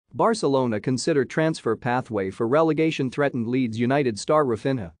Barcelona consider transfer pathway for relegation-threatened Leeds United star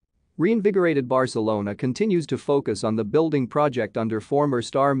Raphinha. Reinvigorated Barcelona continues to focus on the building project under former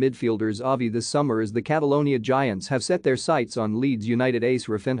star midfielders Xavi this summer as the Catalonia Giants have set their sights on Leeds United ace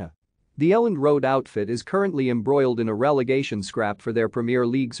Raphinha. The Elland Road outfit is currently embroiled in a relegation scrap for their Premier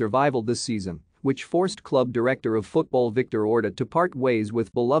League survival this season, which forced club director of football Victor Orta to part ways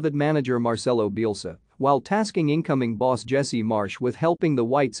with beloved manager Marcelo Bielsa, while tasking incoming boss Jesse Marsch with helping the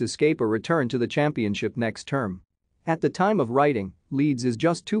Whites escape a return to the championship next term. At the time of writing, Leeds is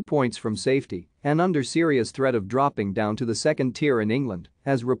just 2 points from safety and under serious threat of dropping down to the second tier in England,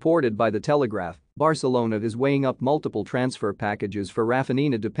 as reported by The Telegraph. Barcelona is weighing up multiple transfer packages for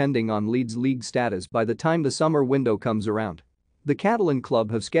Raphinha depending on Leeds' league status by the time the summer window comes around. The Catalan club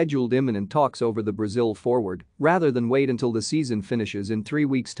have scheduled imminent talks over the Brazil forward rather than wait until the season finishes in 3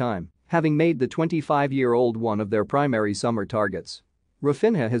 weeks' time, having made the 25-year-old one of their primary summer targets.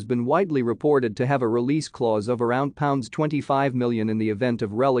 Raphinha has been widely reported to have a release clause of around £25 million in the event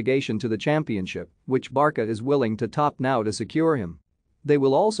of relegation to the championship, which Barca is willing to top now to secure him. They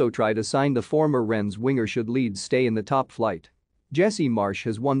will also try to sign the former Rennes winger should Leeds stay in the top flight. Jesse Marsch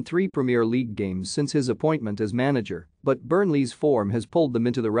has won 3 Premier League games since his appointment as manager, but Burnley's form has pulled them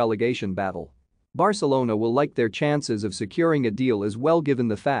into the relegation battle. Barcelona will like their chances of securing a deal as well given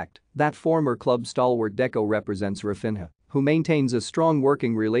the fact that former club stalwart Deco represents Raphinha, who maintains a strong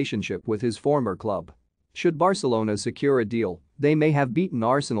working relationship with his former club. Should Barcelona secure a deal, they may have beaten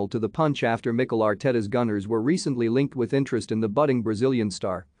Arsenal to the punch after Mikel Arteta's Gunners were recently linked with interest in the budding Brazilian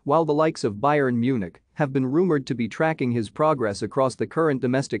star, while the likes of Bayern Munich have been rumored to be tracking his progress across the current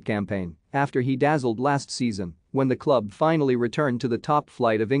domestic campaign after he dazzled last season when the club finally returned to the top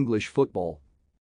flight of English football.